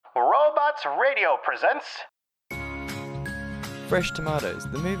Robots Radio presents... Fresh Tomatoes,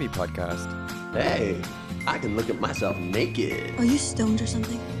 the movie podcast. Hey, I can look at myself naked. Are you stoned or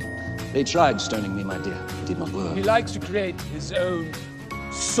something? They tried stoning me, my dear. It did not work. He likes to create his own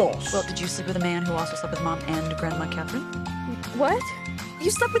sauce. Well, did you sleep with a man who also slept with Mom and Grandma Catherine? What?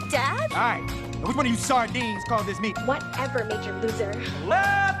 You slept with Dad? All right. Now, which one of you sardines call this meat? Whatever, Major Loser.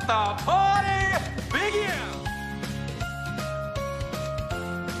 Let the party begin!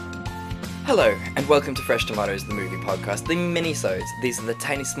 Hello, and welcome to Fresh Tomatoes, the movie podcast, the mini-sodes. These are the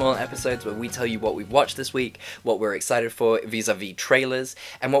tiny small episodes where we tell you what we've watched this week, what we're excited for vis-a-vis trailers,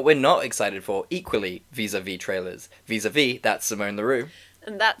 and what we're not excited for equally vis-a-vis trailers. Vis-a-vis, that's Simone LaRue.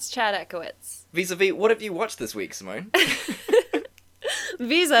 And that's Chad Ekowitz. Vis-a-vis, what have you watched this week, Simone?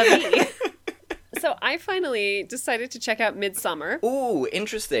 Vis-a-vis. So I finally decided to check out Midsommar. Ooh,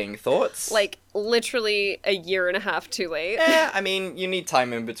 interesting. Thoughts? Like, literally a year and a half too late. Yeah, I mean, you need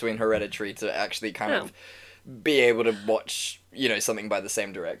time in between Hereditary to actually kind of be able to watch, something by the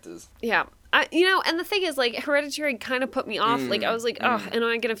same directors. Yeah. And the thing is, like, Hereditary kind of put me off. Like, I was like, am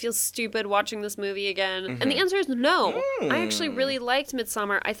I going to feel stupid watching this movie again? Mm-hmm. And the answer is no. I actually really liked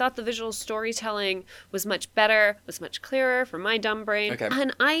Midsommar. I thought the visual storytelling was much better, was much clearer for my dumb brain. Okay.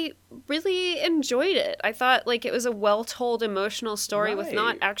 And I really enjoyed it. I thought, like, it was a well-told emotional story with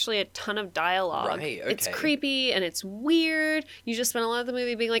not actually a ton of dialogue. Right, okay. It's creepy and it's weird. You just spend a lot of the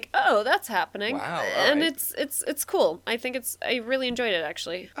movie being like, oh, that's happening. Wow, and alright. it's cool. I really enjoyed it,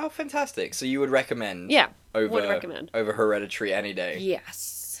 actually. Oh, fantastic. So you would recommend? Yeah, would recommend. Over Hereditary any day?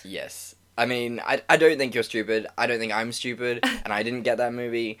 Yes. Yes. I mean, I don't think you're stupid. I don't think I'm stupid. And I didn't get that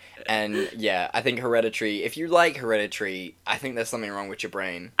movie. And yeah, I think Hereditary, if you like Hereditary, I think there's something wrong with your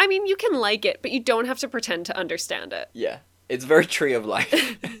brain. I mean, you can like it, but you don't have to pretend to understand it. Yeah. It's very Tree of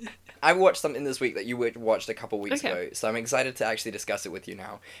Life. I watched something this week that you watched a couple weeks ago. So I'm excited to actually discuss it with you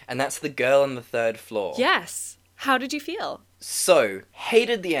now. And that's The Girl on the Third Floor. Yes. How did you feel? So,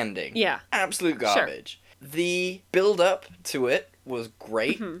 hated the ending. Yeah. Absolute garbage. Sure. The build-up to it was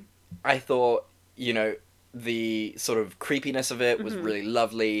great. Mm-hmm. I thought, the sort of creepiness of it was really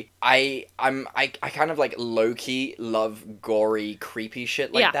lovely. I kind of like low-key love gory, creepy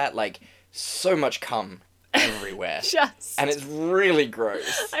shit like that. Like, so much cum everywhere. And it's really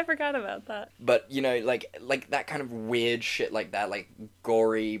gross. I forgot about that. But, like that kind of weird shit like that, like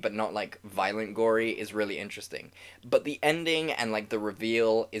gory, but not like violent gory, is really interesting. But the ending and like the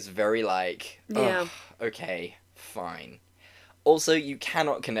reveal is very like, okay, fine. Also, you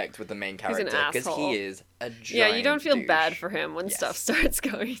cannot connect with the main character because he is a giant Yeah, you don't feel douche. bad for him when stuff starts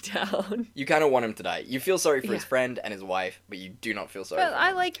going down. You kind of want him to die. You feel sorry for his friend and his wife, but you do not feel sorry for him. But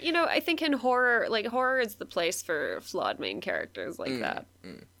I like, I think in horror, like, horror is the place for flawed main characters like that.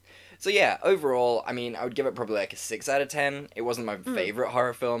 So yeah, overall, I mean, I would give it probably like a 6 out of 10. It wasn't my favorite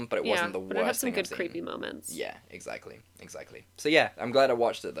horror film, but it wasn't the worst but it had some thing good I've seen. creepy moments. Yeah, exactly. So yeah, I'm glad I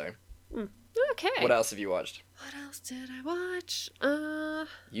watched it though. Okay. What else have you watched? What else did I watch?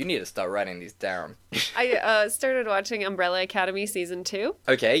 You need to start writing these down. I started watching Umbrella Academy Season 2.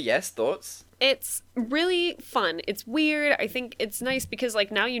 Okay, yes, thoughts? It's really fun. It's weird. I think it's nice because, like,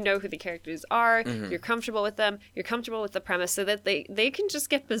 now you know who the characters are. You're comfortable with them. You're comfortable with the premise so that they can just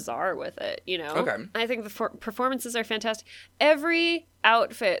get bizarre with it, Okay. I think the performances are fantastic. Every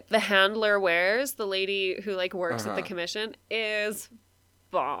outfit the handler wears, the lady who, like, works at the commission, is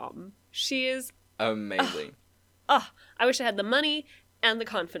bomb. She is amazing. I wish I had the money and the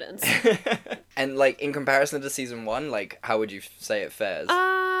confidence. And, like, in comparison to season 1, like, how would you say it fares?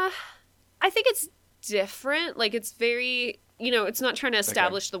 I think it's different. Like, it's very, it's not trying to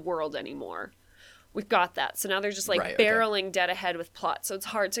establish the world anymore. We've got that. So now they're just, like, barreling dead ahead with plot. So it's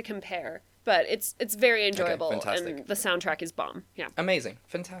hard to compare. But it's very enjoyable, and the soundtrack is bomb. Yeah. Amazing.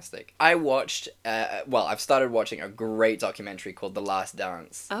 Fantastic. I watched, I've started watching a great documentary called The Last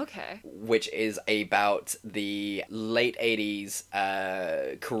Dance. Okay. Which is about the late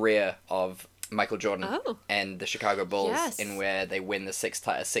 80s career of Michael Jordan and the Chicago Bulls, in where they win the six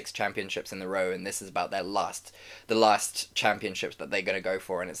championships in a row, and this is about the last championships that they're going to go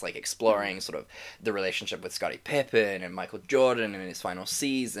for, and it's like exploring sort of the relationship with Scottie Pippen and Michael Jordan in his final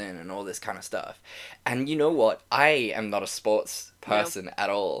season and all this kind of stuff. And you know what? I am not a sports person at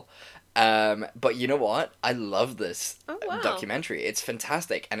all. But you know what? I love this documentary. It's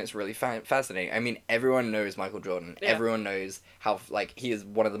fantastic, and it's really fascinating. I mean, everyone knows Michael Jordan. Yeah. Everyone knows how, like, he is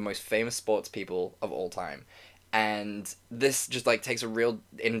one of the most famous sports people of all time. And this just, like, takes a real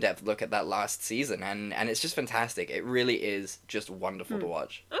in-depth look at that last season, and it's just fantastic. It really is just wonderful to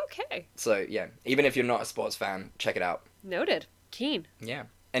watch. Okay. So, yeah, even if you're not a sports fan, check it out. Noted. Keen. Yeah.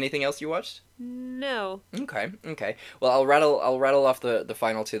 Anything else you watched? No. Okay. Well, I'll rattle off the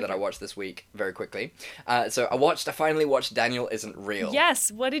final two that I watched this week very quickly. So I finally watched Daniel Isn't Real.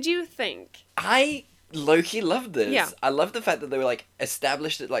 Yes. What did you think? I low-key loved this. Yeah. I love the fact that they were like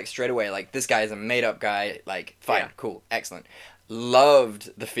established it like straight away. Like, this guy is a made-up guy. Like, fine, cool, excellent.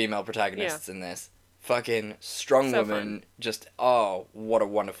 Loved the female protagonists in this. Fucking strong woman, fun. just what a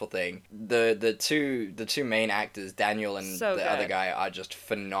wonderful thing. The two main actors, Daniel and the other guy, are just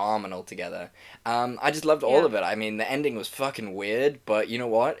phenomenal together. I just loved all of it. I mean, the ending was fucking weird, but you know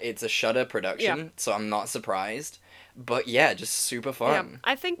what? It's a Shudder production, so I'm not surprised. But yeah, just super fun. Yeah,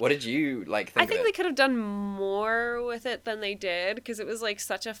 I think. What did you think? I think they could have done more with it than they did, because it was like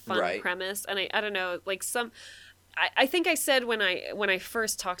such a fun premise, and I don't know, like some. I think I said when I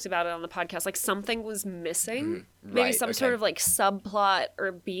first talked about it on the podcast, like something was missing. Maybe some sort of like subplot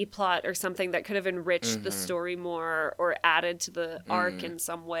or B plot or something that could have enriched the story more or added to the arc in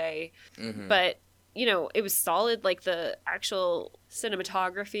some way. But, you know, it was solid. Like, the actual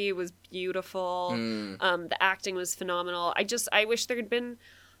cinematography was beautiful. The acting was phenomenal. I wish there had been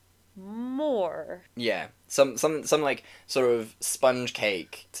more. Yeah. Some like sort of sponge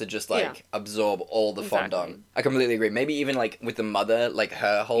cake to just like absorb all the fondant. I completely agree. Maybe even like with the mother, like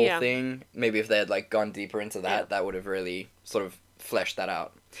her whole thing, maybe if they had like gone deeper into that, that would have really sort of fleshed that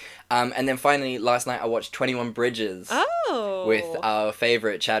out. And then finally last night I watched 21 Bridges with our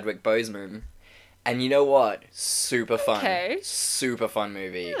favorite Chadwick Boseman. And you know what? Super fun. Super fun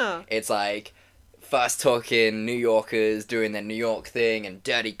movie. Yeah. It's like fast talking New Yorkers doing their New York thing and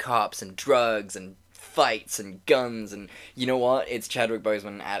dirty cops and drugs and fights and guns, and you know what? It's Chadwick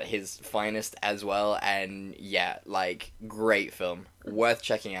Boseman at his finest as well, and yeah, like, great film. Worth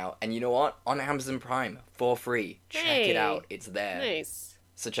checking out. And you know what? On Amazon Prime, for free. Check it out. It's there. Nice.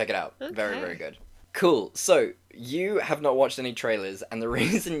 So check it out. Okay. Very, very good. Cool. So, you have not watched any trailers, and the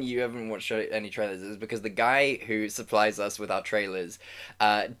reason you haven't watched any trailers is because the guy who supplies us with our trailers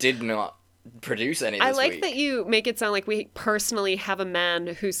did not produce any this I like week. that you make it sound like we personally have a man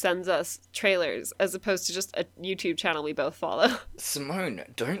who sends us trailers as opposed to just a YouTube channel we both follow. Simone,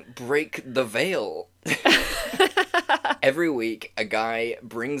 don't break the veil. Every week, a guy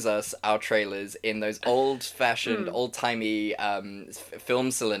brings us our trailers in those old-fashioned, old-timey film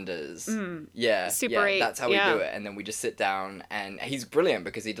cylinders. Yeah, Super 8. That's how we do it. And then we just sit down, and he's brilliant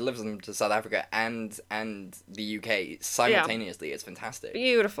because he delivers them to South Africa and the UK simultaneously. Yeah. It's fantastic.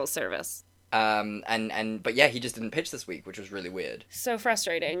 Beautiful service. But yeah, he just didn't pitch this week, which was really weird. So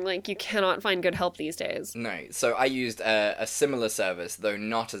frustrating. Like, you cannot find good help these days. No. So I used a similar service, though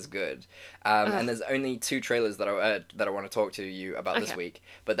not as good. And there's only 2 trailers that I want to talk to you about this week.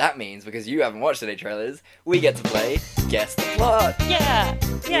 But that means, because you haven't watched any trailers, we get to play Guess the Plot. Yeah.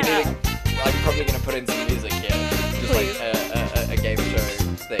 Yeah. I'm probably going to put in some music here. Just Please. Like a game show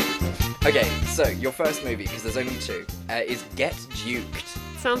thing. Okay, so your first movie, because there's only 2, is Get Duked.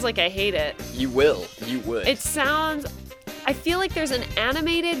 Sounds like I hate it. You will. You would. It sounds... I feel like there's an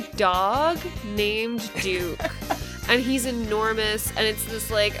animated dog named Duke. And he's enormous, and it's this,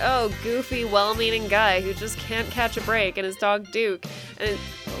 like, goofy, well-meaning guy who just can't catch a break, and his dog Duke. And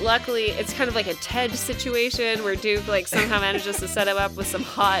luckily, it's kind of like a Ted situation where Duke, like, somehow manages to set him up with some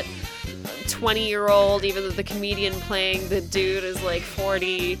hot 20-year-old, even though the comedian playing the dude is like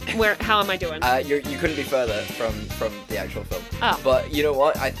 40. How am I doing? You couldn't be further from the actual film. Oh. But you know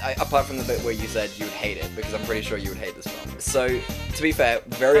what? I apart from the bit where you said you would hate it, because I'm pretty sure you would hate this film. So, to be fair,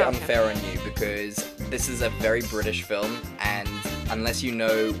 very unfair on you, because this is a very British film, and unless you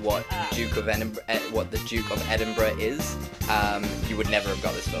know what the Duke of Edinburgh is, you would never have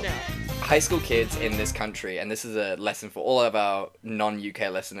got this film. No. High school kids in this country, and this is a lesson for all of our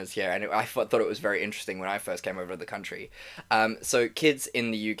non-UK listeners here, and I thought it was very interesting when I first came over to the country. So kids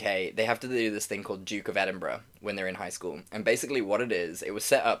in the UK, they have to do this thing called Duke of Edinburgh when they're in high school. And basically what it is, it was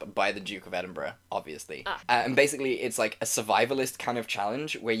set up by the Duke of Edinburgh, obviously. And basically it's like a survivalist kind of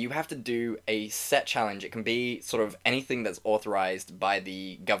challenge where you have to do a set challenge. It can be sort of anything that's authorized by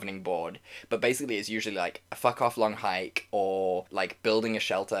the governing board, but basically it's usually like a fuck off long hike or like building a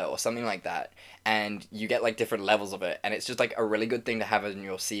shelter or something like that. And you get like different levels of it, and it's just like a really good thing to have in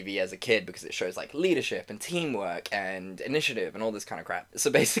your CV as a kid because it shows like leadership and teamwork and initiative and all this kind of crap. So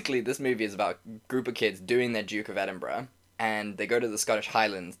basically this movie is about a group of kids doing their Duke of Edinburgh, and they go to the Scottish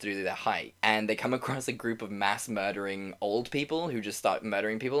Highlands to do their hike, and they come across a group of mass murdering old people who just start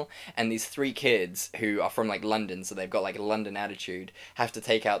murdering people, and these 3 kids who are from like London, so they've got like a London attitude, have to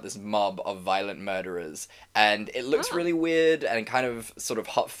take out this mob of violent murderers, and it looks really weird and kind of sort of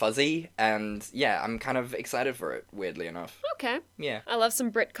hot fuzzy, and yeah, I'm kind of excited for it, weirdly enough. Okay. Yeah. I love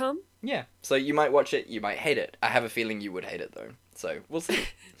some Britcom. Yeah. So you might watch it, you might hate it. I have a feeling you would hate it though. So we'll see.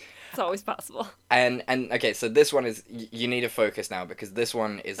 It's always possible. And okay, so this one is, you need to focus now, because this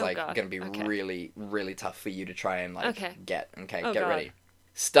one is going to be really, really tough for you to try and get. Okay, get ready.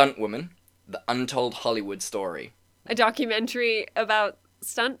 Stunt Woman, The Untold Hollywood Story. A documentary about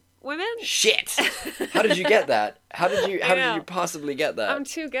stunt women? Shit! How did you get that? How did you possibly get that? I'm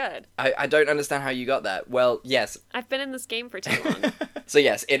too good. I don't understand how you got that. Well, yes. I've been in this game for too long. So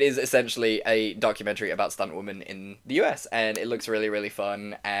yes, it is essentially a documentary about stunt women in the US, and it looks really, really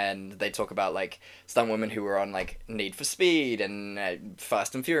fun, and they talk about, like, stunt women who were on, like, Need for Speed and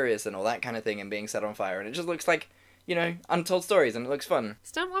Fast and Furious and all that kind of thing and being set on fire, and it just looks like, you know, untold stories, and it looks fun.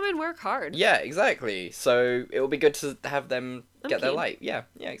 Stunt women work hard. Yeah, exactly. So it will be good to have them get their light. Yeah,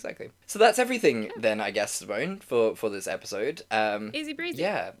 exactly. So that's everything then, I guess, Simone, for this episode. Easy breezy.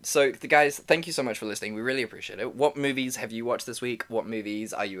 Yeah. So, guys, thank you so much for listening. We really appreciate it. What movies have you watched this week? What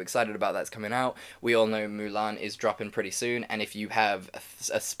movies are you excited about that's coming out? We all know Mulan is dropping pretty soon, and if you have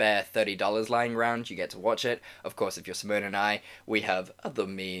a spare $30 lying around, you get to watch it. Of course, if you're Simone and I, we have other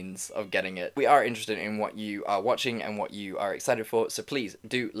means of getting it. We are interested in what you are watching and what you are excited for, so please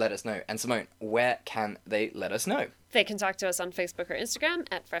do let us know. And Simone, where can they let us know? They can talk to us on Facebook or Instagram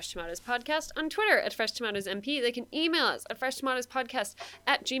at Fresh Tomatoes Podcast, on Twitter at Fresh Tomatoes MP. They can email us at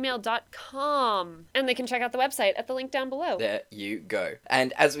freshtomatoespodcast@gmail.com. And they can check out the website at the link down below. There you go.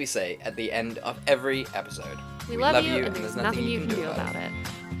 And as we say at the end of every episode, we love you and there's nothing you can do about it.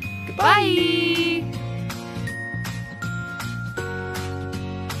 Goodbye! Bye.